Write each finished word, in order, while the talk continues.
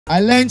I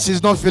learned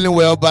she's not feeling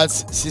well, but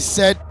she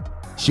said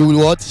she would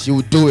what? She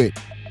would do it.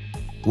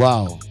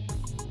 Wow.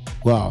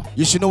 Wow.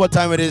 You should know what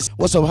time it is.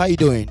 What's up? How you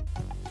doing?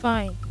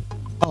 Fine.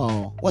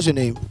 Oh, what's your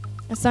name?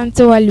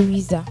 Asantewa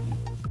Louisa.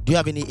 Do you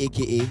have any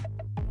AKA?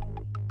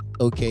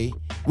 Okay.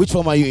 Which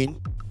form are you in?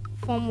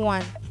 Form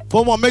 1.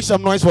 Form 1, make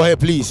some noise for her,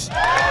 please.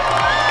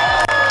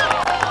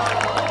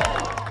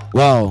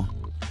 Wow.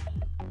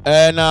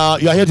 And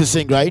you are here to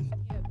sing, right?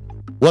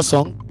 What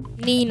song?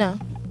 Nina.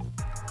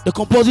 The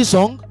composing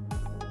song?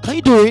 Can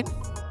you do it?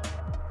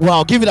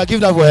 Wow, give that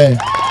for her.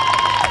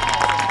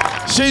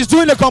 She's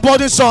doing the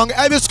composing song.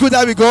 Every school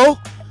that we go,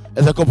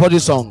 it's a composing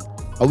song.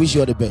 I wish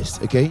you all the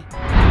best, okay?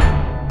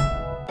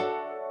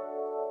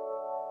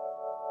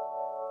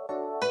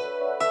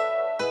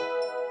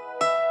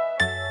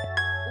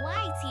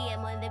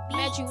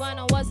 Met you when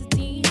I was a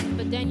teen,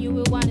 but then you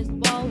were one as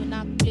well when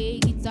I could play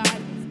guitar.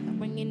 I'm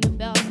ringing the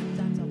bell,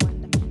 sometimes I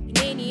wonder. In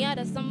any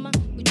other summer,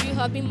 would you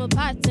have been my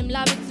part time,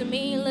 love it to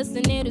me,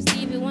 listening to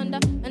Stevie Wonder?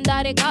 And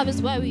that the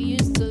covers where we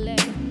used to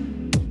live.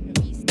 And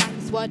restart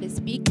is what the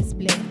speakers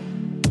play.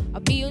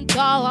 I'll be on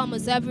tour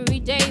almost every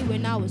day.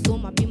 When I was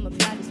home, I'll be my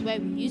flat is where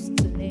we used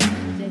to live.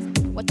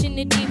 Just watching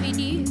the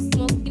DVD,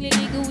 smoking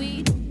illegal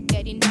weed,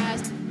 getting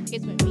nice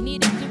kids when we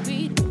needed to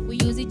read. We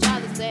use each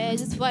other's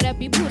edges for the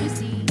people to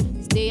see.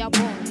 Stay up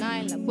all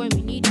night like when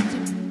we needed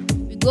to.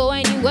 We go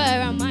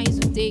anywhere our minds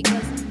will take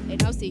us.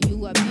 And I'll say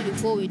you are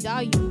beautiful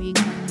without your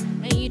makeup.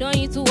 And you don't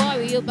need to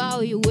worry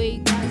about your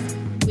weight, cause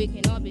we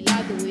cannot be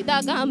like the way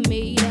that God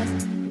made us.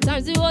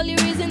 Sometimes the only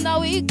reason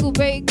that we could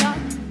break up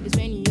is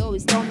when you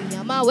always tell me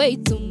I'm away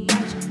too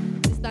much.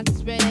 Distance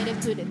is relative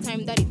to the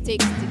time that it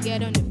takes to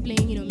get on the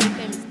plane. You don't make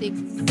any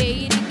mistakes.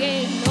 Say it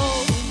again,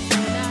 no,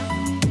 Nina.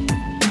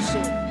 So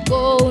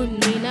go,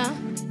 Nina.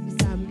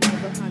 Cause I'm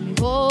never coming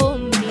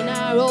home,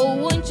 Nina. Oh,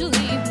 won't you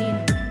leave,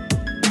 Nina?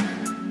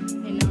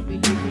 And I'll be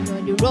living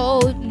on the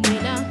road,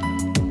 Nina.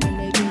 And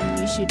again,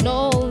 you should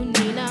know,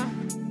 Nina,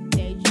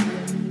 that you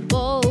and me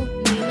both,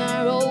 Nina.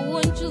 Oh,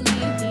 won't you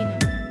leave, Nina?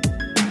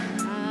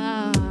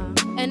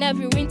 And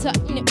every winter,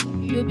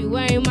 you'll be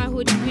wearing my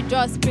hoodie. We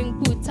draw spring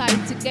boot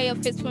tight to get your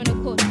face from the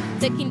cold.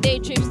 Taking day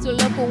trips to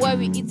local where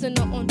we eat on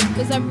our own.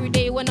 Cause every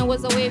day when I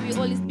was away, we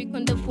always speak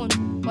on the phone.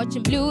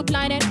 Watching Blue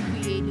Planet,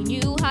 creating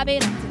new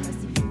habits. Acting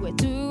as if you were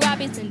two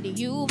rabbits and then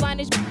you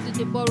vanish to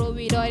the borough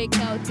with all the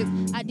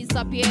Celtics. I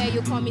disappear,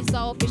 you call me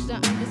selfish, I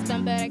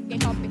understand, but I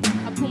can't help it.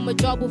 I put my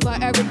job over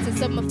everything,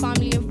 except my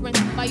family and friends.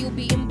 But you'll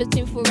be in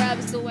between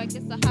forever, so I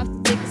guess I have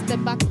to take a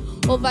step back.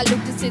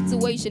 Overlook the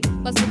situation,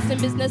 cause fixing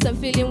business and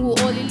feeling will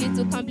only lead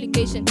to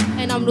complication.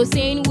 And I'm not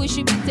saying we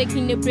should be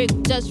taking a break,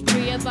 just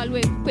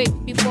reevaluate quick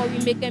before we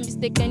make a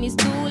mistake and it's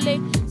too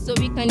late. So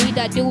we can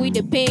either deal with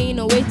the pain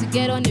or wait to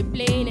get on the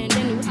plane, and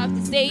then we'll have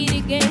to say it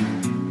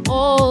again.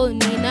 Oh,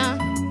 Nina,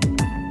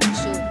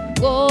 so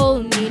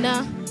go,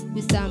 Nina.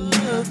 This I'm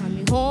never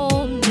coming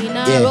home,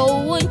 Nina. Yeah.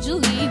 Oh, won't you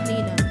leave,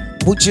 Nina?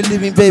 Won't you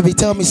leave me, baby?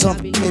 Tell me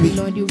something, baby.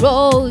 On the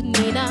road,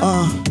 Nina.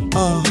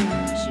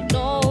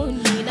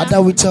 I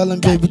thought we tell him,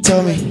 baby,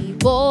 tell me.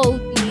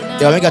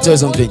 Yo, I gotta tell you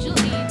something.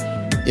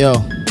 Yo,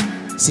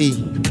 see,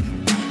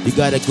 you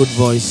got a good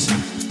voice.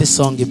 This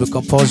song will be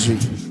compulsory.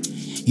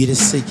 You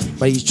just sick,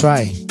 but you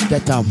try.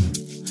 Get I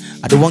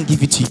don't want to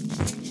give it to you.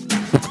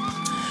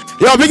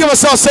 Yo, big up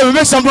yourself, Sammy.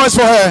 Make some noise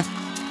for her.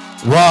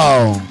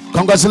 Wow,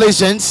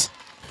 congratulations.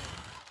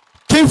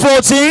 King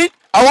 14,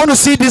 I want to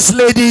see this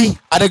lady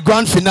at the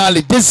grand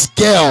finale. This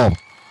girl,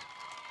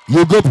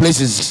 you go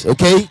places,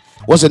 okay?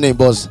 What's your name,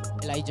 boss?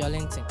 Elijah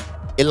Linton.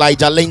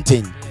 Elijah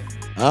Linton.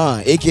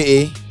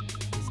 AKA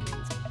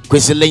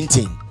Kwesi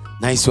Linton.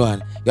 Nice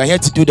one. You are here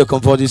to do the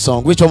composing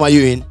song. Which one are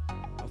you in?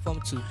 Form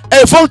 2.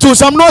 Hey, Form 2.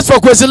 Some noise for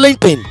Kwesi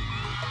Linton.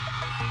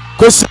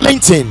 Kwesi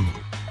Linton.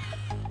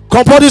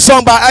 Composing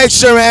song by ED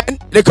Shereen.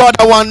 They call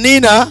that one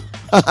Nina.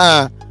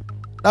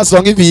 That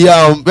song, if he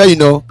where you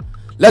know.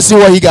 Let's see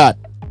what he got.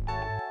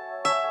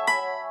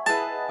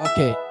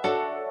 Okay.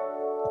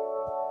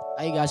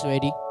 Are you guys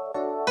ready?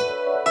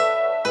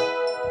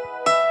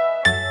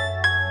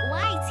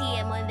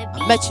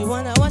 Bet you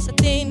when I was a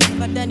teen,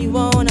 but then you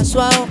wanna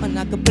swallow. And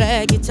I could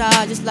play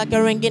guitar just like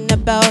a ring in the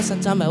bell.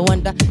 Sometimes I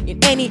wonder, in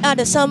any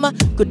other summer,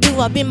 could you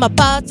have been my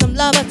part? Some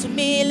lover to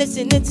me,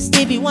 listening to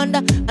Stevie Wonder.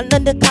 And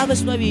on the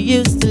covers where we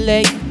used to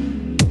lay.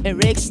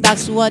 And Rick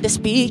stocks what the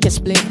speakers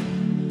play.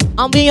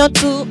 I'll be on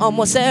tour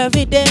almost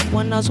every day.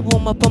 When I was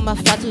home up on my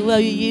flat where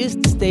we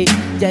used to stay.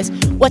 Just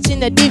watching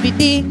the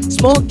DVD,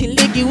 smoking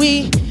liggy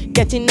weed.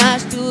 Getting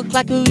nice to look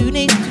like who you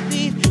need to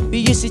be. We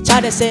used to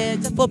try to say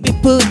it's for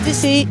people to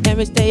see. And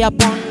we stay up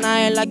all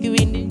night like we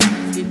need to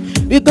sleep.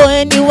 We go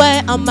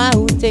anywhere, I'm out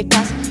who take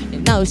us.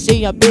 And now we say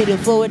you're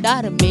beautiful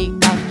without a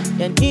makeup.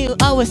 And you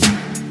always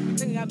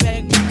bring her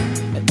back.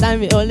 The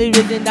time the only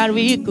reason that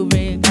we could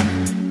break up.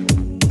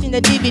 Watching the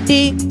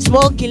DVD,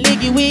 smoking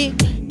liggy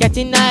weed.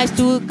 Getting nice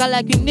to look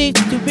like we need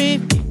to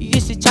breathe. We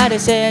used to try to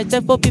say it's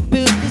for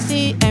people to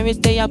see. And we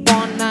stay up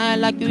all night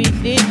like we need to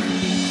sleep.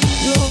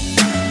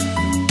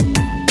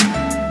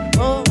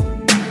 Oh.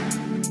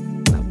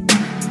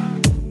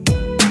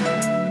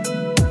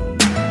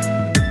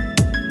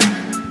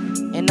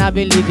 And I've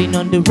been living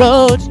on the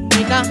road,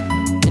 Nina.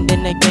 And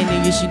then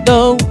again, you should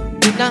know,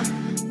 Nina.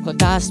 Cause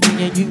that's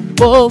me and you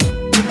both,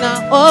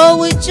 Nina. Oh,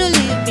 would you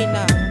leave me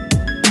now?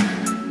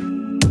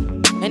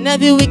 And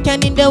every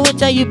weekend in the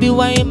winter, you be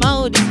wearing my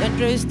hoodies and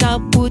dress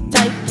down, put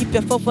tight, keep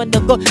your foot on the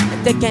go.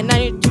 And take a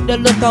night to the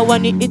local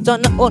when you eat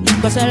on the own.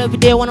 Cause every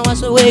day when I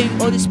was away, you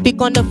always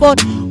speak on the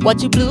phone.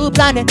 Watch you blue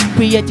planet,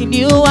 creating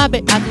new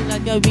habit. Acting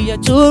like you're a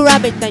true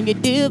rabbit. And you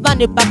do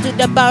run it back to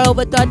the barrel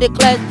with all the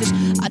classes.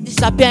 I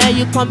disappear and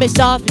you come in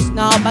office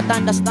now, but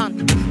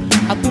understand.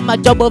 I put my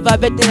job over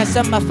everything, I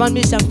send my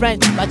family and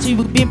friends. But you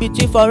will be in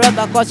between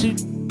forever cause you.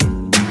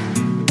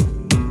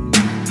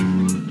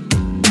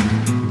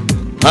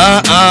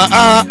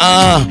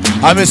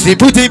 I'm a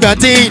sleepy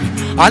batting.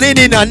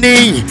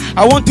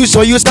 I want to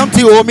show you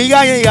something. Oh, me,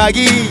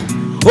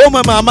 oh,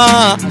 my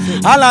mama.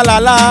 Ah, la, la,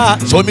 la.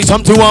 Show me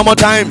something one more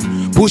time.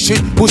 Push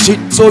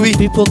it, so we.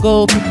 People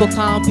go, people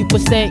come, people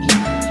stay.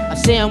 I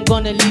say I'm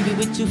gonna leave it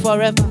with you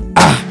forever.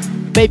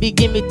 Baby,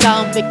 give me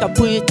time, make I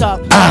pull it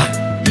up.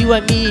 You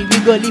and me, we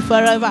go live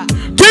forever.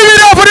 Give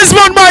it up for this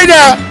man, my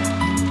there.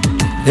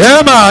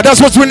 Yeah, man, that's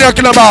what we're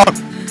talking about.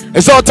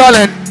 It's all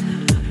talent.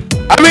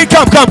 I mean,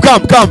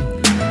 come.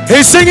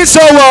 He's singing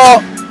so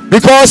well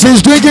because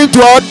he's drinking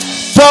what?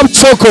 Top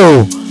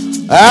Choco.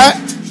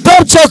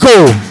 Top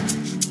Choco.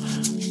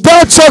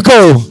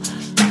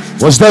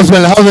 What's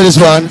definitely having this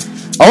one?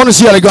 I want to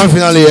see how the grand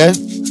finale,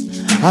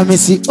 I may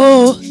see,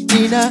 oh,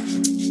 Nina.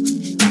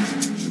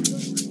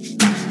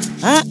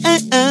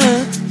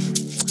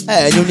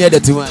 Hey, you need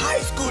that one.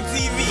 High school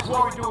TV. That's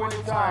what we do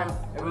anytime,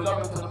 and we love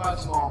it to the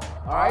maximum.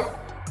 Alright?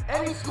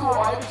 Any school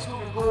or any school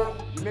we go,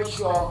 we make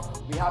sure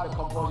we have a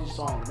composite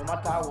song. No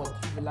matter what,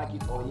 if you like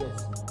it or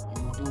yes,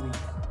 you will do it.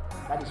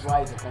 That is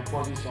why it's a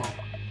composite song.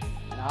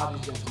 And I have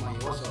this gentleman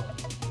here. What's up?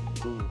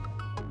 Cool.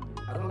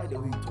 I don't like the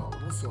way you talk.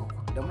 What's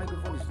up? The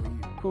microphone is for you.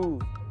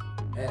 Cool.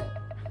 Yeah.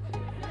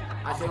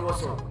 I said,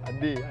 what's up? I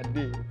did.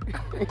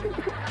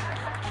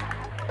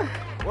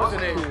 What's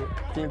your name?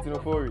 Clinton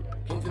Ofori.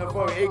 Clinton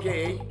Ofori,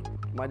 aka?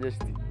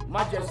 Majesty.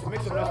 Majesty.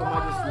 Make some noise for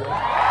Majesty.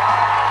 Yeah?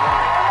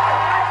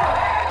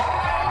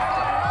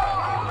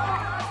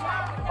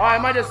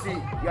 Alright, Majesty,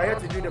 you are here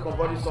to do the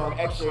composite song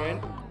ED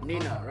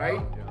Shereen-Nina,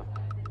 right?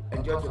 Yeah.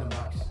 Enjoy to the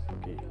max.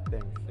 Okay,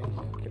 thanks. Thank you.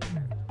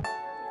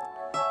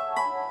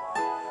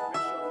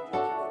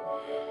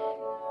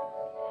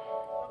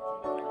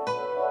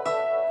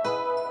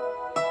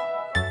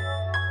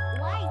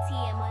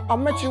 I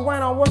met you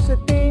when I was a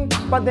teen,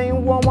 but then you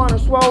won't wanna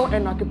swell.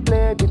 And I could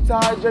play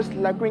guitar just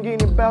like ringing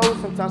the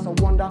bells. Sometimes I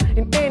wonder,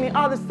 in any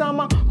other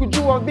summer, could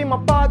you have been my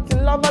party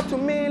lover to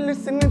me?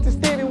 Listening to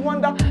Stevie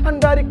Wonder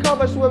under the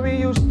covers where we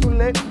used to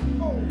lay.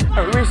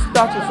 And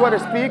restart is where the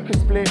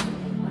speakers play.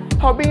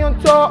 I'll be on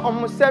tour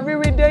almost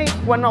every day.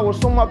 When I was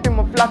home up in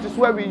my flat is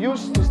where we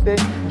used to stay.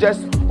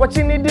 Just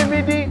watching the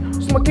DVD,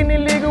 smoking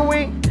illegal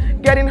weed.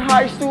 Getting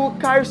high, still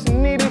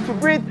kerosene, needing to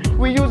breathe.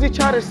 We use each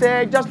other's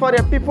head just for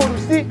the people to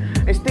see.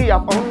 And stay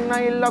up all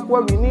night like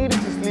where we needed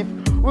to sleep.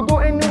 We go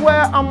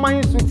anywhere our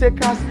minds will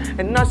take us.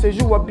 And I say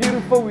you are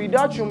beautiful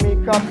without your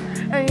makeup.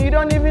 And you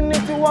don't even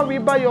need to worry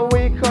about your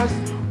weight, cause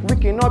we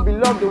cannot be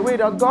loved the way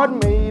that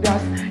God made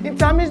us. In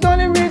time is the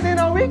only reason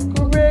that we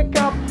could break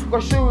up.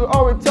 Cause she will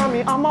always tell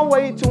me I'm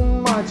away too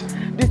much.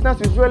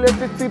 Distance is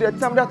relative to the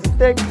time that it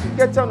takes to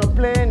get on a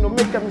plane, don't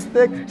make a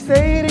mistake.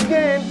 Say it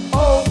again,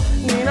 oh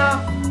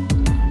Nina.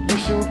 You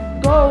should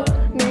go,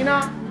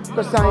 Nina,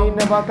 cause I ain't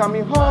never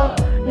coming home.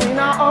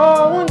 Nina,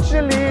 oh, won't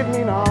you leave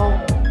me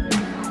now?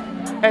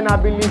 And I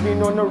be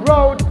living on the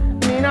road,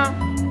 Nina.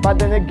 But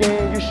then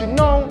again, you should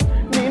know,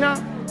 Nina,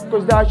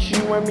 cause that's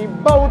you and me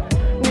both.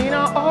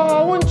 Nina,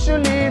 oh, won't you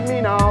leave me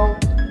now?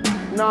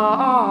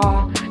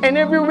 Nah. And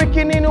every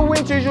weekend in the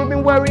winter, you've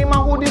been wearing my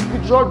hoodies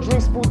with your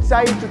drinks put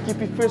tight to keep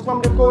it fresh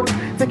from the cold.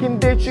 Taking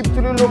day trip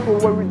to the local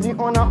where we did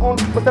on our own.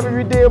 But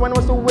every day when I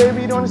was away,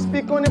 we don't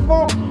speak on the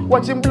phone.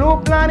 Watching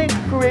Blue Planet,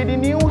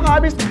 creating new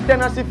habits.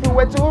 Then as if you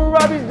were too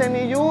rubbish, then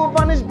you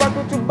vanish back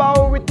to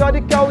bow with all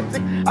the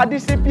chaotic. I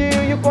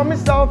disappear, you call me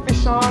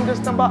selfish, I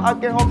understand, but I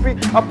can't help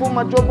it. I put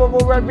my job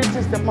over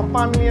everything, except my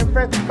family and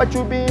friends. But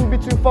you'll be in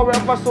between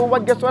forever, so I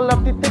guess I'll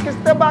have to take a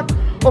step back.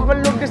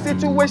 Overlook the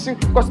situation,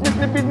 cause miss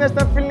the business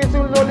and feeling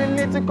too low,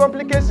 lead to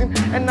complication.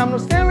 And I'm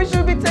not saying we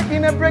should be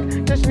taking a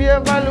break, just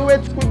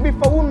reevaluate quick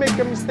before we make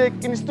a mistake.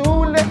 And it's too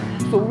late,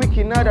 so we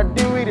can either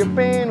deal with the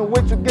pain or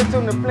wait to get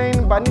on the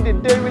plane. But need a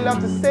day, we'll have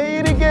to say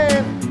it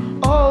again.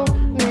 Oh,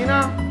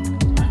 Nina,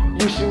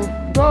 you should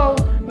go,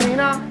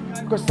 Nina,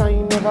 cause I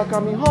ain't never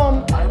coming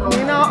home.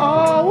 Nina,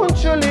 oh,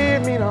 won't you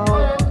leave me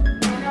now?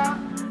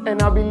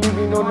 And I'll be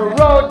living on the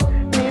road,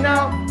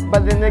 Nina.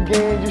 But then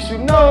again, you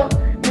should know,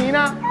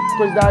 Nina,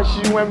 cause that's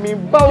you and me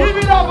both. Give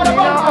it up for the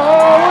Nina,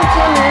 oh, won't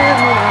you leave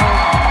me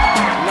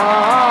now?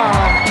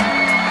 Nah,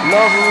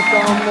 love will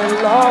come and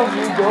love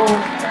will go,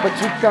 but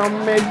you can't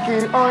make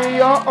it on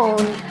your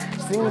own.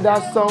 Sing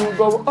that song,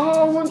 go,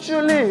 oh, won't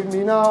you leave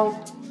me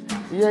now?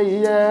 Yeah,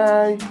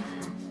 yeah.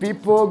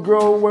 People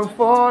grow and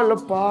fall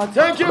apart.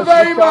 Thank you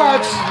very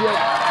much.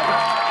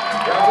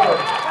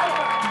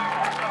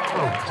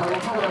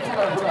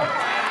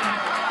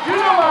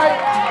 right.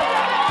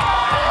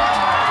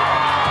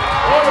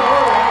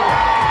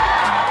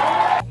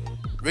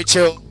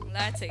 Rachel.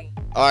 Latte.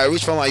 All right,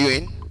 which form are you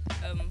in?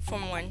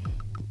 Form 1.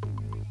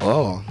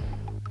 Oh.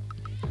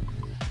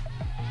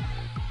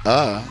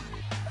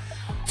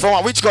 Form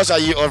 1, which course are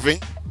you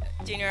offering?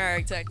 General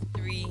Architect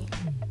 3.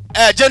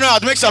 General,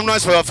 make some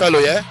noise for your fellow,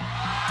 yeah?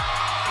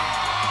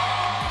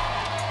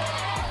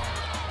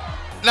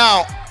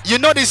 Now, you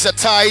know this is a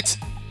tight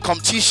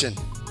competition.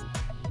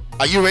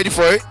 Are you ready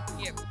for it?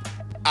 Yep.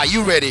 Are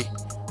you ready?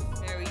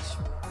 Very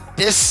sure.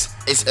 This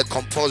is a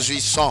compulsory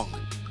song.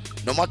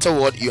 No matter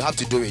what, you have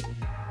to do it.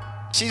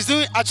 She's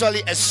doing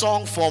actually a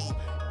song from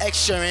ED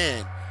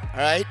Shereen, all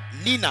right?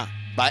 Nina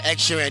by ED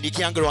Shereen. You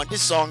can't go on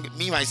this song.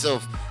 Me,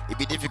 myself, it'd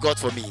be difficult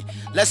for me.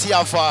 Let's see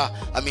how far,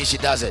 she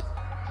does it.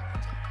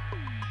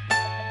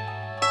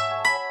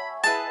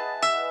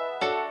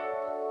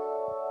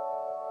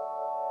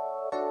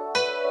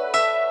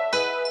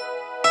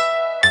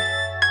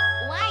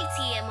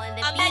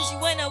 I met you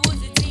when I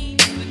was a teen,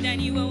 but then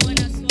you were when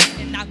I swung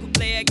and I could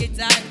play a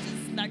guitar,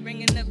 just like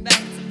ringing the bell.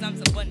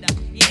 Sometimes I wonder,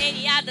 in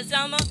any other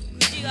summer,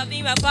 could you have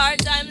been my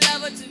part-time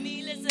lover to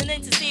me?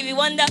 Listening to Stevie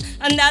Wonder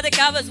under the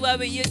covers where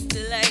we used to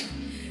lay.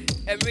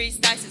 Every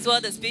stacks is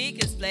what the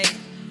speakers play.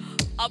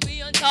 I'll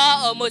be on tour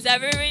almost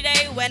every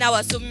day. When I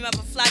was swimming up a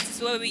flat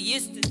is where we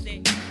used to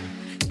stay.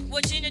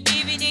 Watching the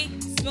DVD,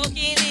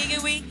 smoking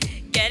legal weed,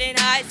 getting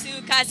high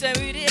to catch when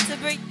we did to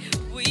breathe.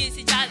 We used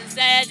to try to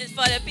say just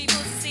for the people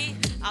to see.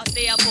 I'll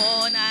stay up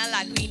all night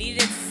like we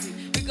needed to see.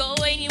 We go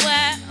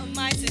anywhere, a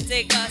mind to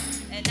take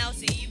us. And I'll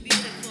see you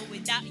beautiful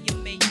without your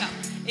makeup.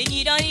 And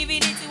you don't even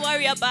need to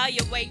worry about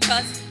your weight,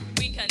 cause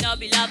we cannot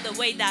be loved the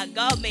way that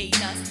God made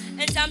us.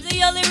 And time's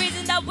the only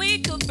reason that we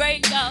could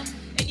break up.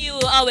 And you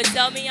will always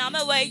tell me I'm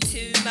away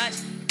too much.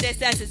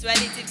 Distance is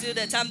relative to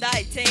the time that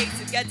it takes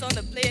to get on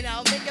the plane.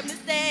 I'll make a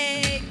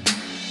mistake.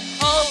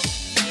 Oh,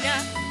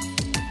 Nina,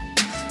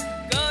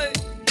 go,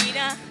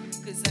 Nina,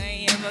 cause I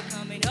ain't ever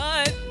coming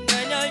home.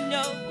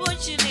 No,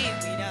 won't you leave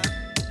me now?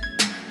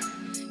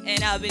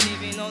 And I'll be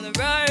living on the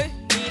road,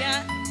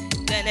 Nina.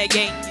 Then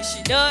again, you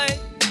should know,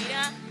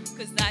 Nina,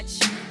 cause that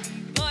should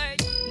be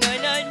bored.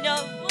 No,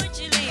 won't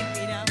you leave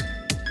me now?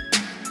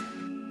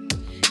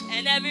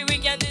 And every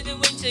weekend in the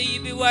winter,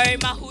 you be wearing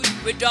my hood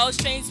with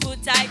drawstrings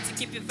pulled tight to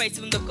keep your face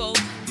from the cold.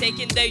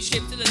 Taking day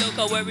trip to the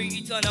local where we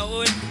eat on our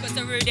own. Cause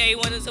every day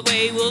when it's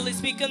away, we'll only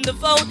speak on the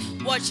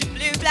phone. Watching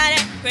Blue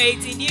Planet,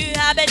 creating new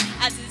habits.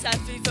 As it's time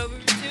for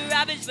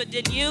rubbish, but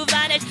then you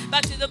vanish.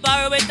 Back to the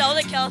bar with all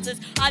the Celtics.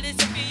 I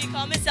disappear, you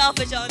call me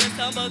selfish. On the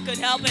stumble, could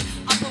help it.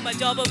 I put my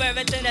job over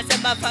everything that's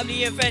in my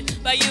family and friends.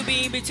 But you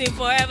be in between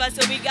forever,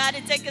 so we gotta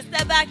take a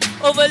step back.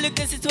 Overlook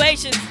the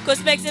situation.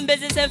 Cause mixing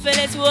business and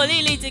feelings will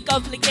only lead to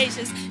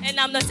complications. And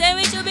I'm not saying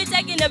we should be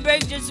taking a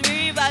break, just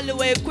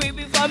reevaluate quick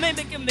before we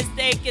make a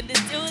mistake. And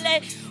it's too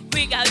late.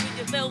 We got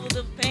to feel with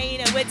the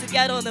pain and wait to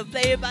get on the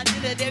plane. But to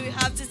the day we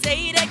have to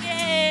say it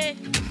again.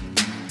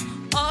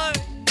 Or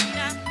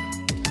Nina,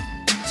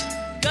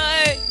 go,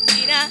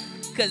 Nina,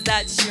 cause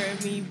that's sure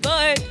me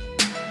bored.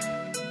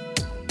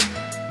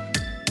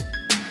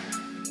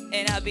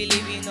 And I'll be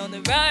living on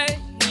the road,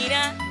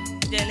 Nina.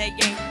 Then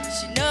again, you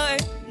should know,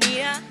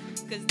 Nina,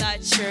 cause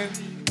that's sure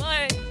me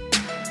bored.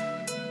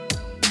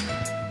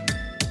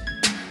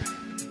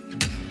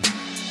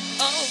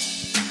 Oh,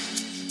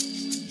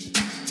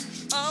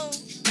 oh,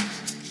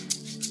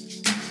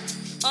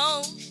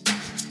 oh.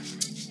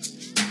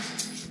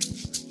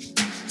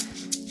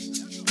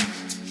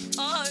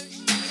 Oh,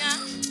 Nina,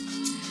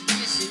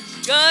 you should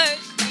go,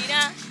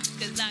 Nina,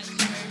 cause that's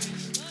where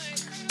we go.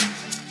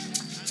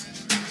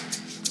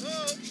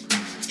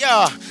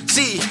 Yeah,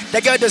 see,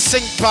 they got the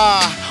sing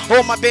pa.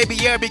 Oh, my baby,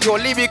 here we go.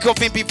 Lyrical,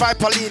 Pimpy,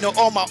 Palino.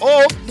 Oh, my,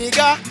 oh,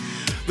 nigga.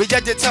 We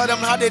got to tell them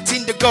how they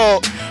think to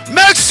go.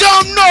 Make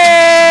some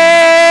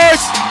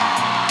noise!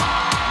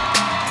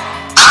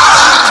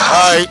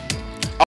 All right.